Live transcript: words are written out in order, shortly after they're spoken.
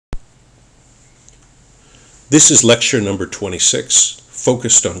This is lecture number 26,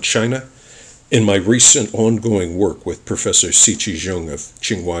 focused on China, in my recent ongoing work with Professor Siqi Zheng of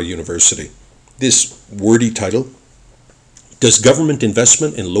Tsinghua University. This wordy title, Does Government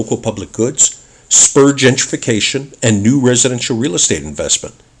Investment in Local Public Goods Spur Gentrification and New Residential Real Estate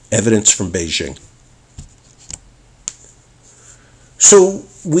Investment? Evidence from Beijing. So,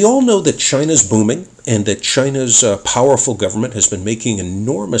 we all know that China's booming and that China's powerful government has been making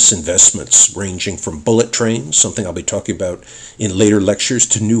enormous investments ranging from bullet trains, something I'll be talking about in later lectures,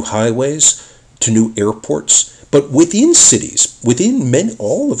 to new highways, to new airports. But within cities, within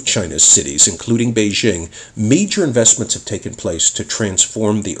all of China's cities, including Beijing, major investments have taken place to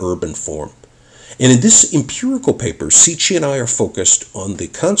transform the urban form. And in this empirical paper, Siqi and I are focused on the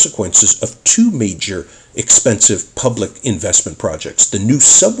consequences of two major expensive public investment projects, the new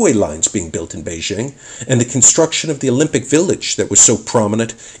subway lines being built in Beijing and the construction of the Olympic Village that was so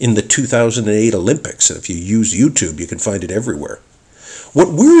prominent in the 2008 Olympics. And if you use YouTube, you can find it everywhere.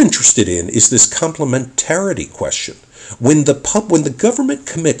 What we're interested in is this complementarity question. When the government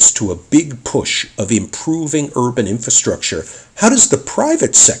commits to a big push of improving urban infrastructure, how does the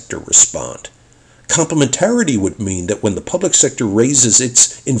private sector respond? Complementarity would mean that when the public sector raises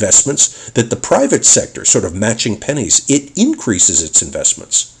its investments, that the private sector, sort of matching pennies, it increases its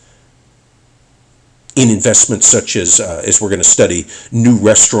investments. In investments such as we're going to study, new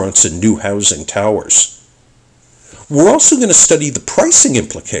restaurants and new housing towers. We're also going to study the pricing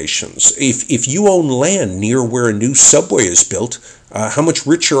implications. If you own land near where a new subway is built, how much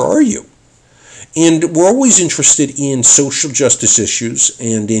richer are you? And we're always interested in social justice issues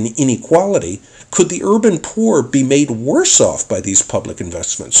and in inequality. Could the urban poor be made worse off by these public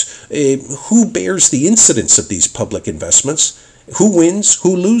investments? Who bears the incidence of these public investments? Who wins?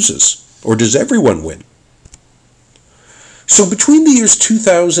 Who loses? Or does everyone win? So between the years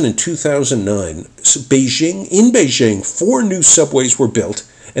 2000 and 2009, in Beijing, 4 new subways were built,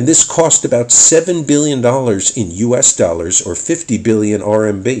 and this cost about $7 billion in US dollars or 50 billion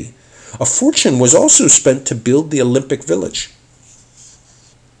RMB. A fortune was also spent to build the Olympic Village.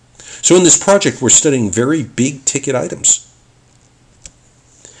 So in this project, we're studying very big ticket items.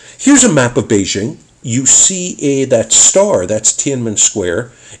 Here's a map of Beijing. You see that star, that's Tiananmen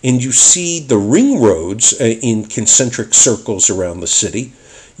Square, and you see the ring roads in concentric circles around the city.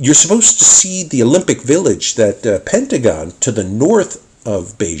 You're supposed to see the Olympic Village, that Pentagon, to the north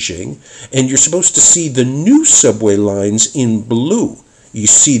of Beijing, and you're supposed to see the new subway lines in blue. You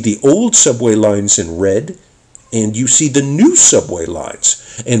see the old subway lines in red, and you see the new subway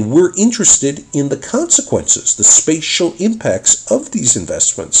lines. And we're interested in the consequences, the spatial impacts of these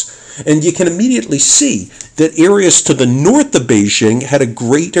investments. And you can immediately see that areas to the north of Beijing had a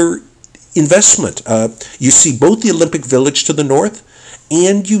greater investment. You see both the Olympic Village to the north,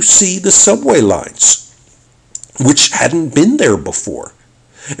 and you see the subway lines, which hadn't been there before.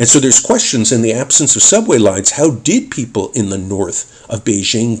 And so there's questions, in the absence of subway lines, how did people in the north of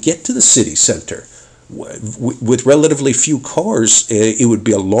Beijing get to the city center? With relatively few cars, it would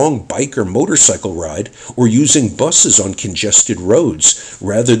be a long bike or motorcycle ride, or using buses on congested roads,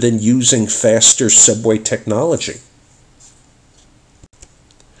 rather than using faster subway technology.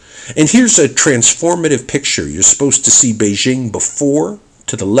 And here's a transformative picture. You're supposed to see Beijing before,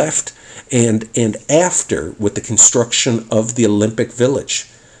 to the left, and after, with the construction of the Olympic Village.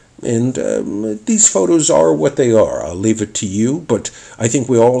 And these photos are what they are. I'll leave it to you, but I think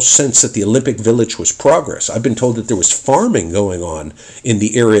we all sense that the Olympic Village was progress. I've been told that there was farming going on in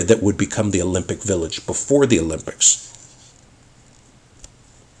the area that would become the Olympic Village before the Olympics.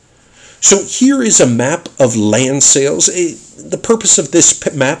 So here is a map of land sales. The purpose of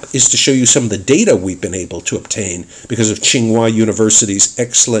this map is to show you some of the data we've been able to obtain because of Tsinghua University's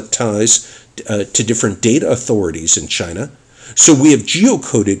excellent ties to different data authorities in China. So we have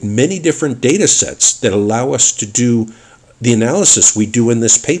geocoded many different data sets that allow us to do the analysis we do in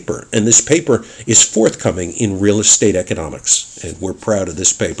this paper. And this paper is forthcoming in Real Estate Economics, and we're proud of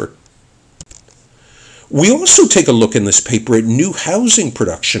this paper. We also take a look in this paper at new housing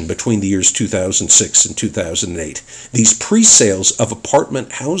production between the years 2006 and 2008, these pre-sales of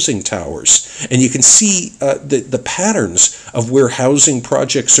apartment housing towers. And you can see the patterns of where housing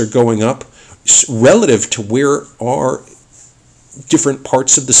projects are going up relative to where are different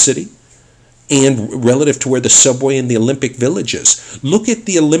parts of the city and relative to where the subway and the Olympic Village is. Look at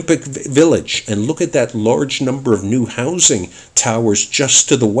the Olympic Village and look at that large number of new housing towers just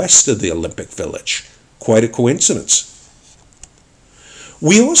to the west of the Olympic Village. Quite a coincidence.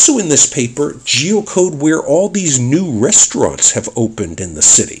 We also in this paper geocode where all these new restaurants have opened in the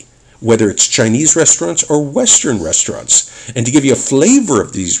city, whether it's Chinese restaurants or Western restaurants. And to give you a flavor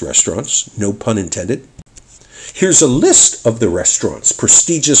of these restaurants, no pun intended, Here's a list of the restaurants,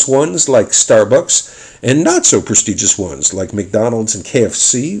 prestigious ones like Starbucks and not so prestigious ones like McDonald's and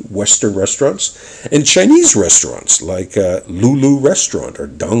KFC, Western restaurants, and Chinese restaurants like Lulu Restaurant or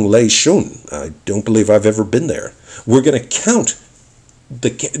Donglei Shun. I don't believe I've ever been there. We're going to count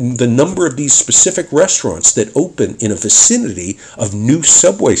the number of these specific restaurants that open in a vicinity of new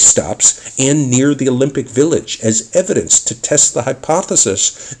subway stops and near the Olympic Village as evidence to test the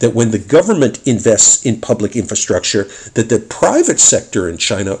hypothesis that when the government invests in public infrastructure, that the private sector in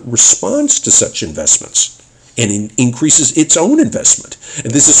China responds to such investments and increases its own investment.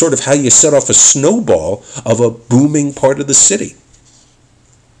 And this is sort of how you set off a snowball of a booming part of the city.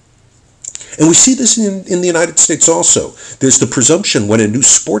 And we see this in the United States also. There's the presumption when a new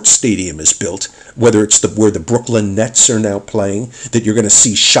sports stadium is built, whether it's where the Brooklyn Nets are now playing, that you're going to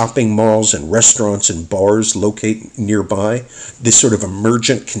see shopping malls and restaurants and bars locate nearby, this sort of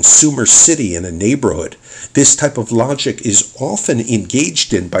emergent consumer city in a neighborhood. This type of logic is often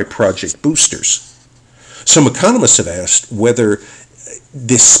engaged in by project boosters. Some economists have asked whether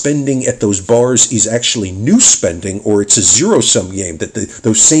this spending at those bars is actually new spending or it's a zero-sum game, that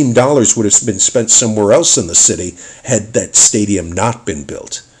those same dollars would have been spent somewhere else in the city had that stadium not been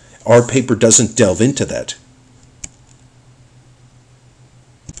built. Our paper doesn't delve into that.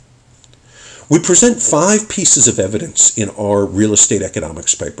 We present 5 pieces of evidence in our real estate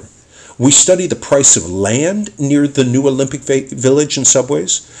economics paper. We study the price of land near the new Olympic Village and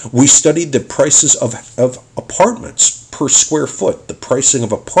subways. We studied the prices of apartments per square foot, the pricing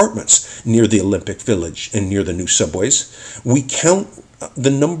of apartments near the Olympic Village and near the new subways. We count the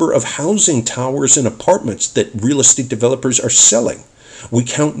number of housing towers and apartments that real estate developers are selling. We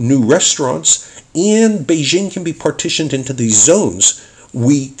count new restaurants, and Beijing can be partitioned into these zones.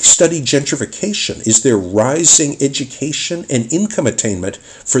 We study gentrification. Is there rising education and income attainment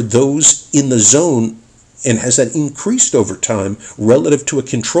for those in the zone, and has that increased over time relative to a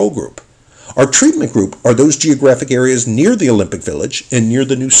control group? Our treatment group are those geographic areas near the Olympic Village and near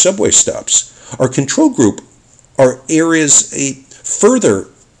the new subway stops. Our control group are areas further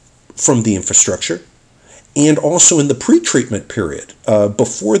from the infrastructure and also in the pre-treatment period,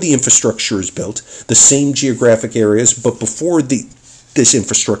 before the infrastructure is built, the same geographic areas, but before this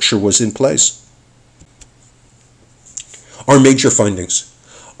infrastructure was in place. Our major findings.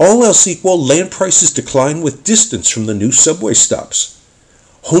 All else equal, land prices decline with distance from the new subway stops.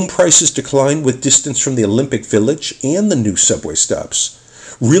 Home prices decline with distance from the Olympic Village and the new subway stops.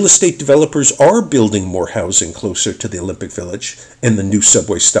 Real estate developers are building more housing closer to the Olympic Village and the new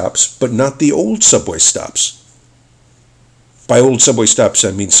subway stops, but not the old subway stops. By old subway stops, I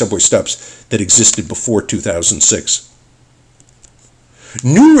mean subway stops that existed before 2006.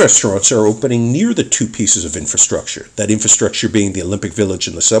 New restaurants are opening near the 2 pieces of infrastructure, that infrastructure being the Olympic Village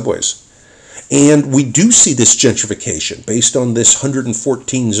and the subways. And we do see this gentrification. Based on this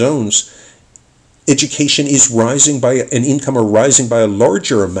 114 zones, education is rising by, and income are rising by a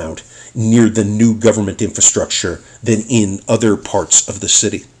larger amount near the new government infrastructure than in other parts of the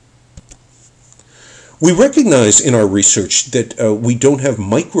city. We recognize in our research that we don't have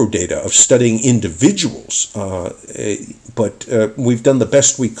microdata of studying individuals, but we've done the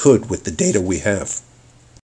best we could with the data we have.